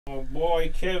Oh boy,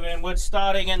 Kevin, we're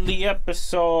starting in the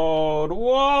episode.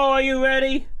 Whoa, are you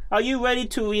ready? Are you ready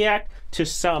to react to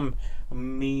some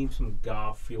memes from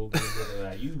Garfield?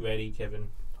 Are you ready, Kevin?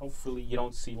 Hopefully you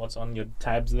don't see what's on your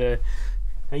tabs there.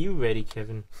 Are you ready,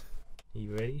 Kevin? Are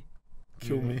you ready?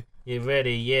 Kill me. You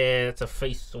ready? Yeah, that's a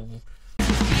face of...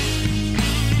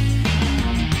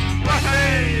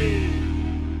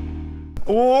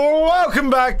 Welcome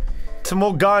back to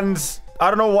more guns. I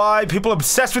don't know why people are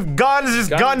obsessed with guns. There's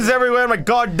guns everywhere in my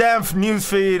goddamn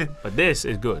newsfeed. But this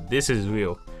is good. This is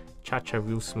real. Cha-cha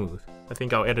real smooth. I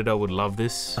think our editor would love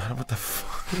this. What the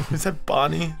fuck? Is that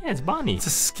Barney? Yeah, it's Barney. It's the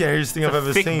scariest thing I've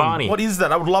ever seen. Barney. What is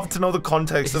that? I would love to know the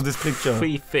context of this picture.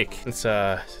 Pretty thick. It's is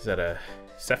that a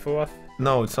Sephiroth?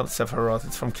 No, it's not Sephiroth.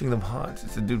 It's from Kingdom Hearts.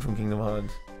 It's a dude from Kingdom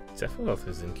Hearts. Sephiroth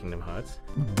is in Kingdom Hearts.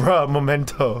 Bruh,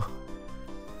 Memento.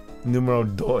 Numero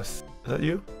dos. Is that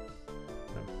you?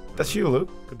 No. That's you, Luke.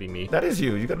 Could be me. That is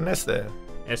you. You got an S there.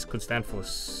 S could stand for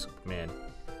Superman.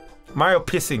 Mario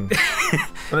pissing.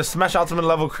 When a Smash Ultimate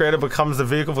level creator becomes the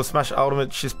vehicle for Smash Ultimate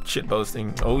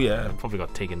shitposting. Oh yeah. Probably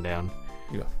got taken down.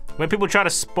 Yeah. When people try to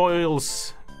spoiler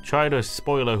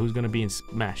who's gonna be in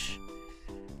Smash.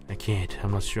 I can't.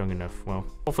 I'm not strong enough. Well,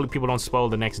 hopefully people don't spoil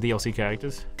the next DLC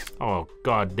characters. Oh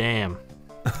god damn.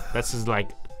 That's just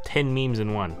like 10 memes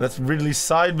in one. That's Ridley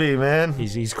side B, man.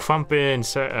 He's crumping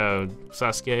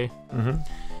Sasuke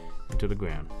into the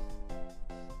ground.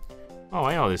 Oh,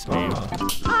 I know this meme.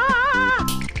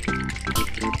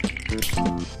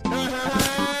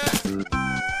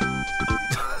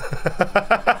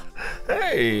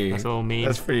 Hey, that's all meme.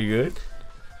 That's pretty good.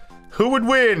 Who would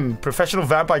win? Professional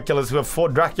vampire killers who have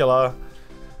fought Dracula,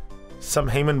 some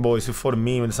Heyman boys who fought a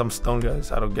meme, and some stone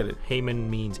guys. I don't get it. Heyman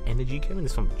means energy, Kevin.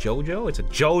 It's from JoJo. It's a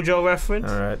JoJo reference.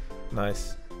 All right,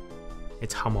 nice.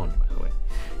 It's Hamon, by the way.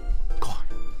 God.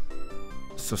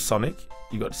 So Sonic,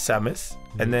 you got Samus,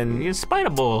 and then you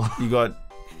Spider-Ball. You got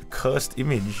Cursed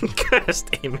Image. Cursed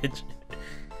Image.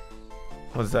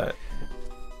 What's that?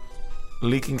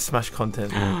 Leaking Smash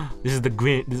content. This is the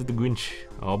Grinch.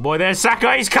 Oh boy, there's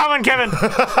Sakurai. He's coming, Kevin.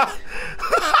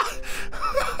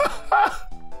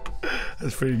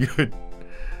 That's pretty good.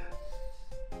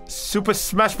 Super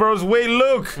Smash Bros. Way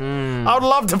Luke. I would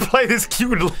love to play this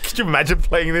cute. Could you imagine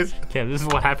playing this? Yeah, this is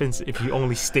what happens if you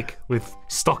only stick with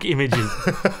stock images.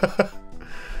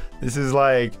 This is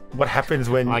like what happens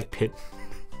when like Pit.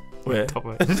 Where?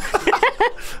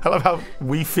 I love how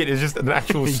Wii Fit is just an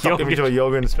actual stock image of a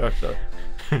yoga instructor.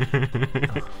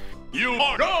 You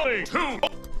are going to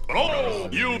roll.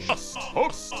 You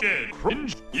hosted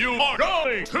cringe. You are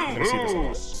going to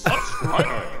lose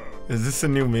subscriber. Is this a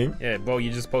new meme? Yeah, bro,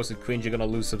 you just posted cringe. You're gonna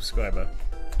lose subscriber.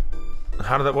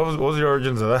 How did that? What was the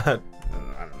origins of that?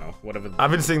 I don't know. Whatever.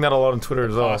 I've been seeing that a lot on Twitter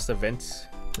as well. Past events.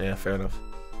 Yeah, fair enough.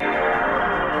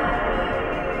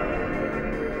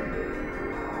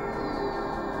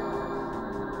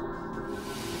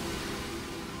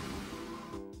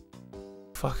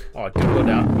 Fuck. Oh, dude, go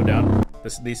down, go down.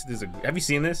 This is a. Have you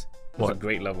seen this? It's a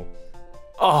great level.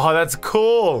 Oh, that's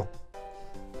cool.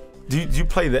 Do you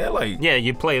play there, like? Yeah,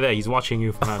 you play there. He's watching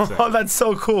you from outside. Oh, that's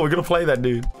so cool. We're gonna play that,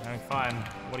 dude. Fine.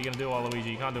 What are you gonna do,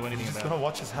 Waluigi? You can't do anything about it. Just gonna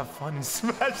watch us have fun in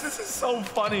Smash. This is so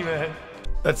funny, man.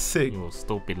 That's sick. You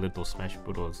stupid little Smash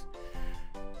Bros.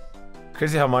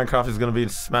 Crazy how Minecraft is gonna be in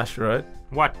Smash, right?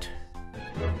 What?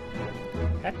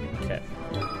 Cat.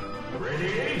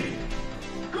 Ready?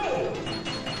 Go!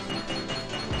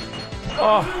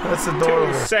 Oh, that's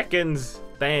adorable. 2 seconds.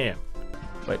 Damn.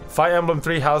 Wait, Fire Emblem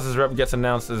 3 Houses rep gets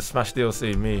announced as a Smash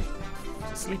DLC. Me.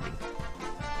 Sleeping.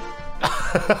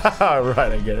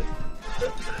 Right, I get it.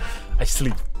 I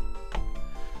sleep.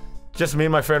 Just me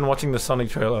and my friend watching the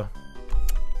Sonic trailer.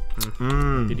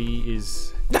 Diddy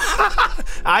is...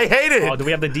 I hate it! Oh, do we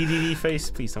have the DDD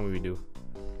face? Please tell me we do.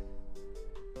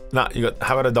 Nah, you got...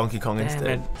 How about a Donkey Kong instead?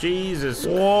 Man, Jesus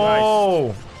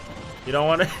Whoa! Christ. You don't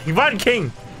want to... Run,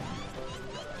 King!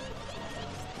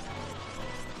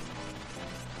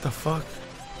 The fuck?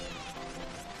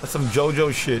 That's some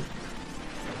JoJo shit.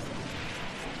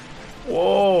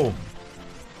 Whoa!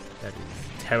 That is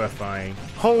terrifying.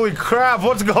 Holy crap,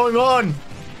 what's going on? You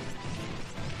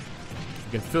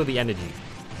can feel the energy.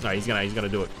 No, he's gonna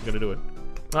do it. He's gonna do it.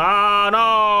 Ah,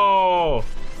 no!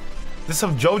 This is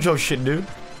some JoJo shit, dude.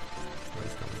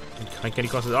 Can he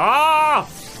cross it? Ah!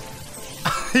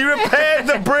 He repaired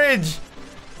the bridge!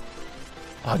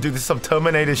 Oh, dude, this is some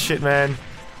Terminator shit, man.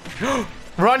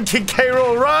 Run, King K.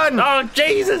 Rool, run! Oh,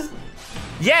 Jesus!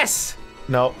 Yes!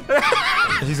 No.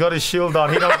 He's got his shield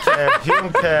on. He don't care. He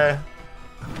don't care.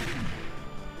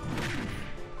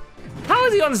 How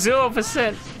is he on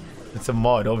 0%? It's a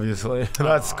mod, obviously.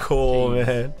 That's cool, geez.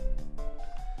 man.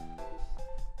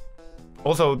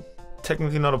 Also,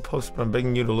 technically not a post, but I'm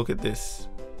begging you to look at this.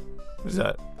 Who's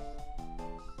that?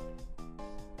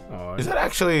 Oh, Is that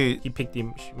actually... he picked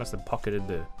him. She must have pocketed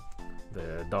the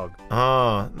dog.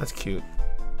 Ah, that's cute.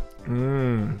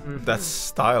 That's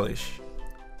stylish.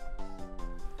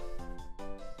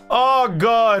 Oh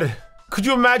god! Could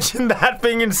you imagine that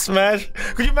thing in Smash?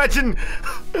 Could you imagine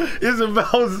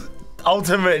Isabel's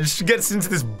ultimate? She gets into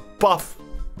this buff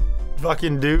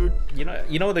fucking dude. You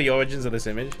know the origins of this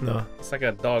image? No. It's like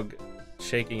a dog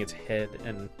shaking its head,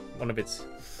 and one of its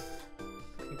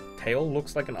tail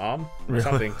looks like an arm. Or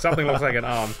Really? Something looks like an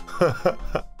arm.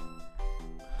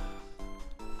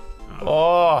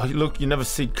 Oh, look, you never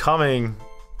see it coming.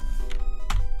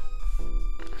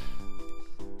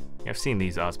 I've seen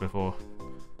these arts before.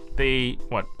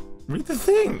 What? Read the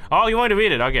thing. Oh, you want to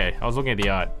read it? Okay, I was looking at the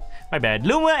art. My bad.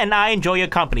 Luma and I enjoy your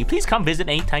company. Please come visit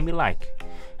anytime you like.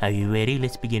 Are you ready?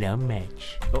 Let's begin our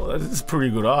match. Oh, that's pretty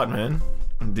good art, man.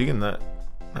 I'm digging that.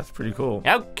 That's pretty cool.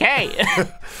 Okay.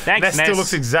 Thanks, That Ness. still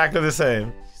looks exactly the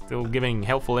same. Still giving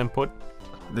helpful input.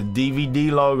 The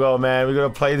DVD logo, man. We gotta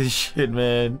play this shit,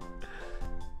 man.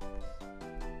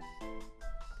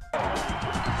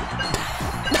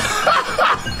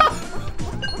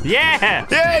 Yeah!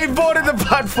 Yeah, he boarded the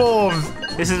platforms.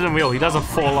 This isn't real. He doesn't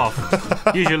fall off.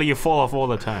 Usually you fall off all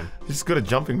the time. He's good at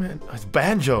jumping, man. Oh, it's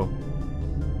Banjo.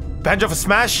 Banjo for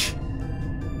Smash?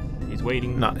 He's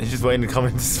waiting. Nah, he's just waiting to come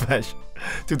into Smash.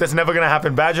 Dude, that's never gonna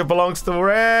happen. Banjo belongs to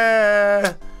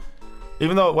Rare.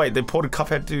 Even though, wait, they ported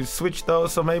Cuphead to Switch though,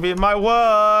 so maybe it might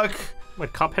work.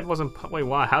 Wait, Cuphead wasn't... Wait,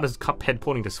 why? How does Cuphead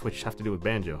porting to Switch have to do with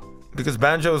Banjo? Because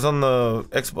Banjo's on the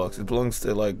Xbox. It belongs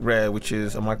to like Rare, which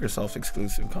is a Microsoft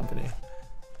exclusive company.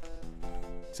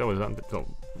 So is under... So,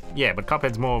 yeah, but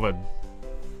Cuphead's more of a...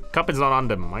 Cuphead's not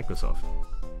under Microsoft.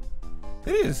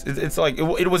 It is. It's like,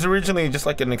 it was originally just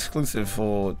like an exclusive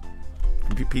for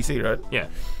PC, right? Yeah.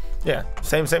 Yeah,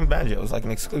 same Banjo. It was like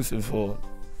an exclusive for...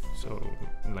 So,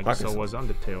 like, Microsoft. so was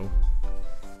Undertale.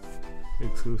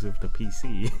 Exclusive to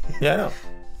PC. Yeah, I know.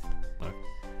 Look.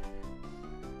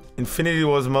 Infinity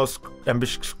was the most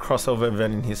ambitious crossover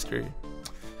event in history.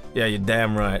 Yeah, you're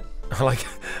damn right. I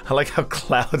like how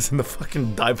Cloud's in the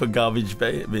fucking diaper garbage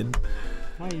bin.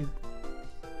 Why are you...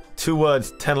 2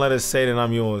 words, 10 letters, say it and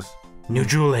I'm yours. New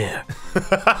Julia.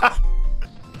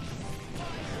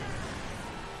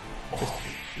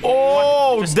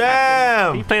 Oh, Just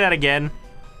damn! Can you play that again?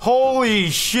 Holy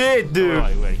shit, dude.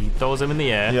 Oh, wait, he throws him in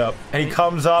the air. Yep. And he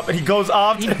comes up and he goes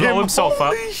after He blow him. himself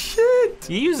up. Holy shit!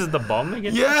 He uses the bomb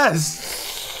again.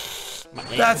 Yes! Man.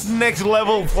 That's next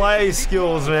level play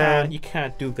skills, man. You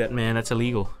can't do that, man. That's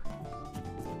illegal.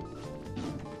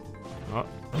 Oh.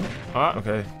 Oh.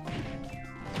 Okay.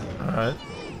 Alright.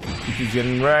 He's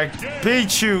getting wrecked.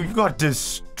 Pichu, you got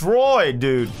destroyed,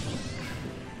 dude.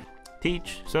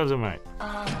 Teach serves him right.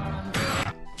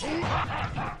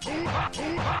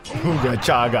 Ooga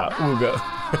chaga, ooga.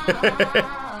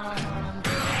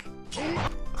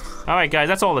 Alright, guys,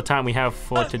 that's all the time we have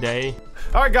for today.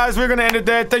 Alright, guys, we're gonna end it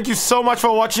there. Thank you so much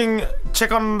for watching.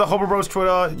 Check on the Hobo Bros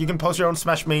Twitter. You can post your own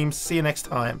Smash memes. See you next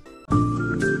time.